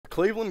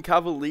Cleveland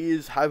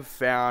Cavaliers have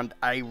found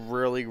a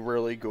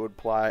really good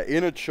player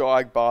in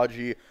Ochai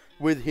Agbaji,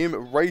 with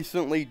him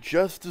recently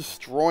just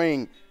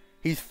destroying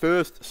his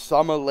first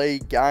Summer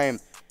League game.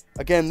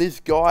 Again, this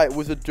guy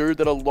was a dude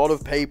that a lot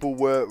of people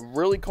were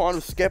really kind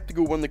of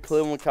skeptical when the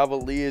Cleveland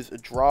Cavaliers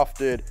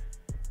drafted.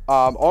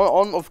 On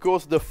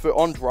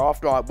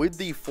draft night with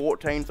the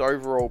 14th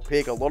overall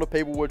pick, a lot of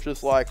people were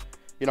just like,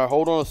 you know,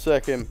 hold on a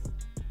second.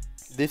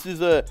 This is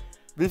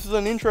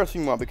an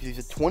interesting one because he's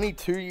a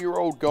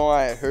 22-year-old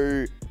guy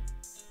who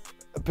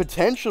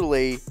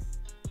potentially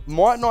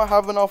might not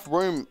have enough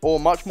room or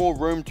much more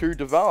room to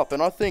develop.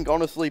 And I think,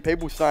 honestly,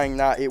 people saying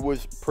that, it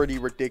was pretty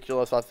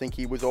ridiculous. I think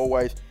he's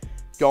always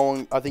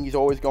going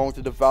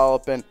to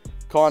develop and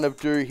kind of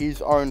do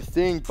his own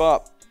thing.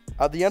 But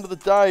at the end of the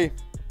day,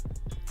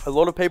 a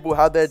lot of people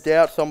had their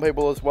doubts. Some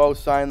people as well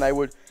saying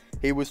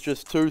he was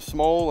just too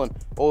small and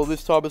all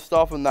this type of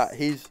stuff, and that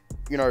his,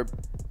 you know,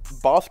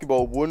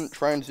 basketball wouldn't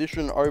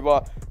transition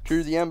over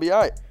to the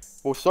NBA.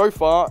 Well, so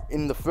far,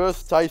 in the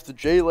first taste of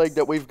G League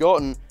that we've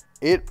gotten,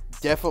 it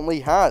definitely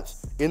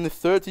has. In the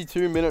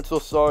 32 minutes or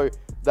so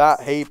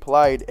that he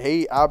played,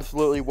 he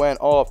absolutely went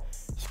off,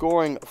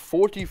 scoring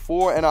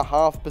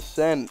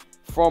 44.5%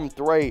 from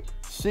 3,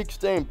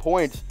 16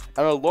 points,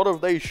 and a lot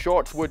of these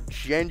shots were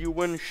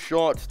genuine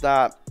shots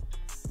that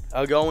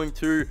are going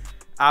to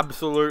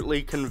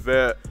absolutely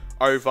convert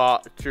over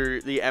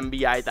to the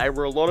NBA. They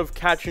were a lot of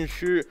catch and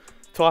shoot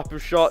type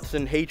of shots,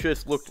 and he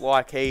just looked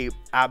like he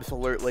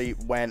absolutely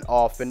went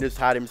off and just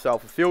had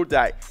himself a field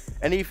day.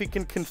 And if he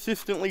can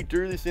consistently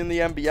do this in the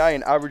NBA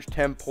and average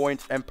 10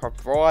 points and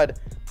provide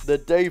the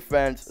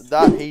defense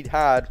that he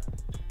had,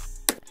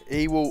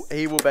 he will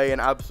be an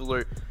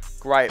absolute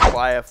great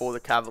player for the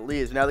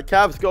Cavaliers. Now, the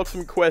Cavs got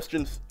some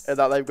questions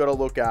that they've got to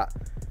look at.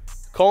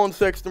 Colin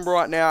Sexton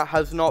right now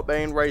has not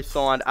been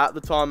re-signed at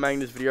the time making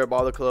this video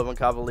by the Cleveland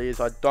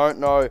Cavaliers. I don't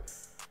know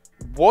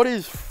what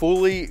is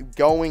fully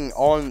going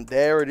on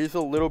there. It is a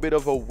little bit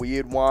of a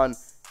weird one,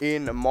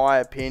 in my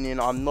opinion.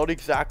 I'm not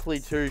exactly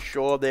too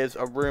sure. There's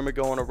a rumor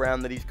going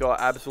around that he's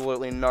got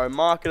absolutely no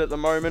market at the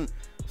moment.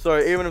 So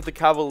even if the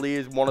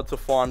Cavaliers wanted to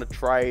find a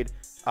trade,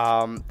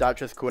 that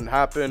just couldn't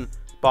happen.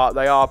 But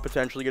they are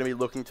potentially going to be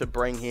looking to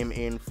bring him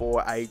in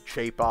for a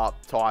cheaper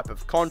type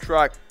of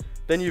contract.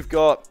 Then you've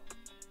got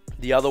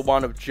the other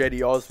one of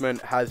Cedi Osman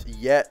has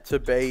yet to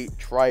be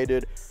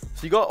traded.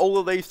 So you got all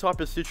of these type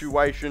of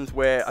situations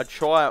where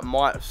Ochai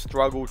might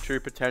struggle to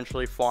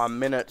potentially find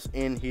minutes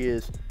in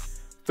his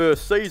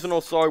first season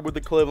or so with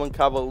the Cleveland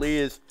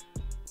Cavaliers.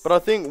 But I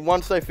think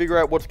once they figure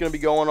out what's going to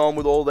be going on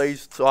with all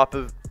these type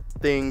of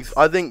things,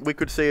 I think we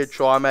could see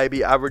Ochai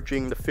maybe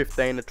averaging the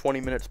 15 to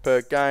 20 minutes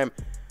per game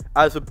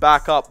as a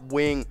backup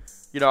wing.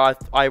 You know,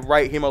 I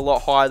rate him a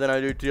lot higher than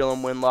I do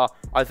Dylan Windler.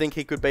 I think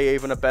he could be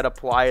even a better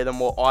player than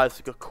what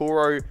Isaac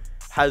Okoro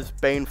has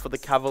been for the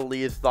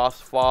Cavaliers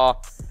thus far.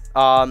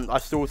 I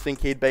still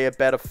think he'd be a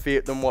better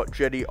fit than what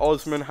Cedi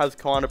Osman has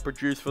kind of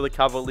produced for the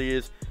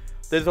Cavaliers.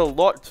 There's a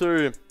lot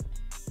to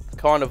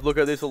kind of look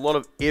at. There's a lot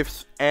of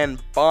ifs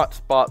and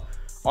buts, but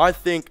I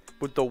think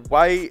with the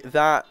way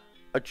that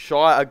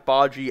Ochai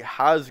Agbaji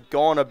has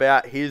gone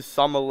about his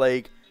Summer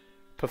League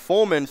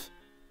performance,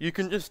 you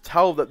can just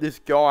tell that this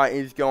guy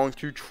is going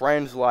to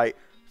translate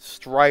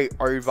straight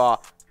over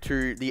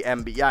to the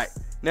NBA.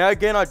 Now,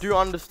 again, I do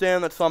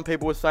understand that some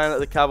people were saying that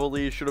the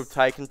Cavaliers should have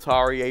taken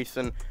Tari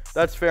Eason.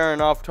 That's fair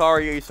enough.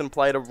 Tari Eason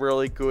played a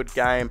really good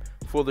game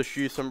for the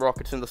Houston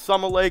Rockets in the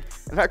Summer League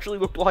and actually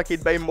looked like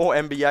he'd been more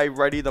NBA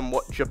ready than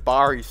what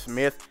Jabari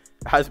Smith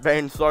has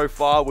been so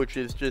far, which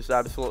is just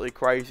absolutely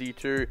crazy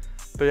to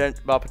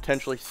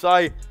potentially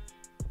say.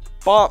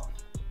 But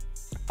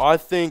I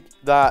think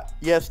that,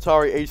 yes,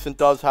 Tari Eason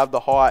does have the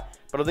height,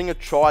 but I think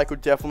Ochai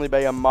could definitely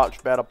be a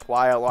much better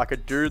player, like a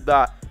dude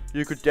that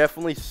you could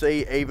definitely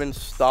see even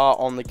start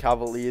on the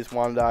Cavaliers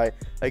one day.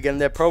 Again,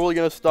 they're probably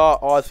going to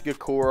start Isaac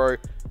Okoro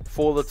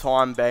for the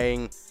time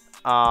being,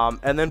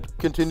 and then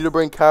continue to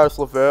bring Caris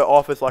LeVert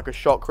off as like a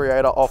shot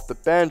creator off the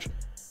bench.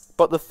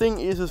 But the thing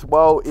is as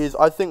well is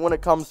I think when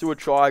it comes to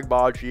Ochai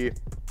Agbaji,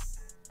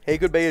 he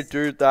could be a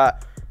dude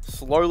that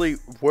slowly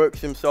works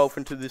himself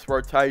into this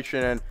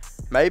rotation and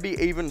maybe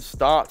even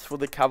starts for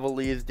the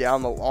Cavaliers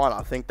down the line.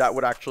 I think that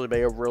would actually be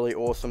a really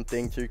awesome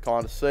thing to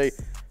kind of see.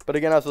 But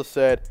again, as I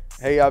said,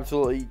 he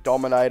absolutely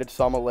dominated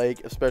Summer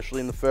League,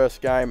 especially in the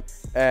first game.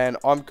 And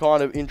I'm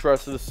kind of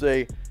interested to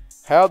see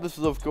how this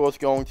is, of course,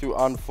 going to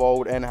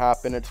unfold and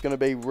happen. It's going to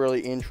be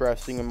really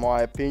interesting, in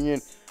my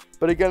opinion.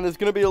 But again, there's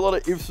going to be a lot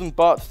of ifs and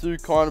buts to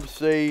kind of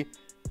see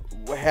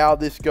how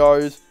this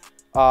goes.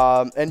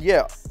 And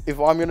yeah, if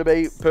I'm going to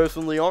be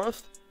personally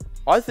honest,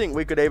 I think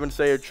we could even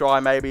see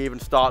Ochai maybe even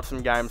start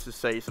some games this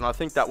season. I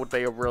think that would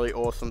be a really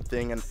awesome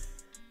thing. And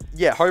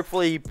yeah,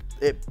 hopefully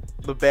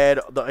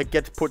it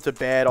gets put to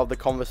bed of the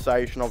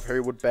conversation of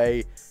who would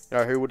be, you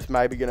know, who was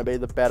maybe going to be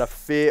the better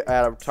fit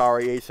out of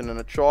Tari Eason and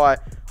Ochai.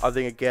 I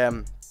think,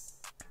 again,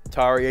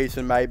 Tari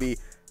Eason maybe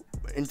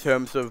in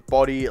terms of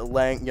body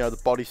length, you know,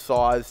 the body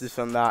size, this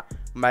and that,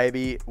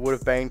 maybe would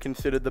have been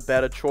considered the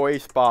better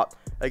choice. But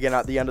again,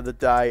 at the end of the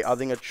day, I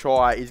think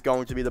Ochai is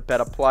going to be the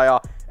better player,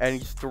 and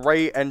his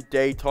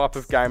 3-and-D type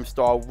of game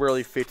style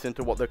really fits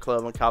into what the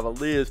Cleveland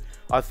Cavaliers,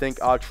 I think,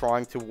 are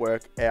trying to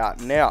work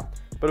out now.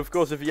 But of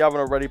course, if you haven't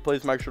already,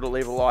 please make sure to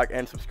leave a like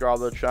and subscribe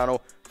to the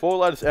channel for the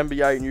latest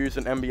NBA news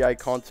and NBA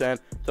content.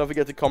 Don't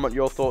forget to comment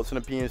your thoughts and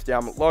opinions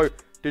down below.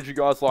 Did you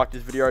guys like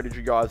this video? Did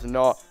you guys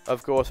not?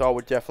 Of course, I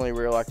would definitely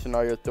really like to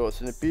know your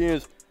thoughts and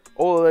opinions.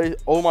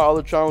 All my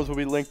other channels will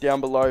be linked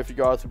down below. If you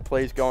guys would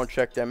please go and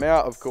check them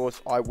out, of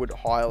course, I would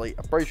highly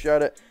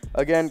appreciate it.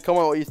 Again,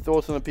 comment what your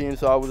thoughts and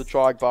opinions are with the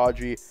Ochai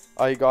Agbaji.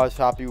 Are you guys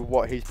happy with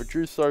what he's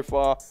produced so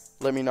far?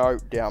 Let me know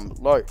down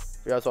below. If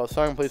you guys are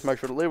saying, please make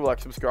sure to leave a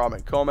like, subscribe,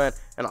 and comment,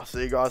 and I'll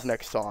see you guys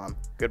next time.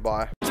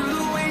 Goodbye.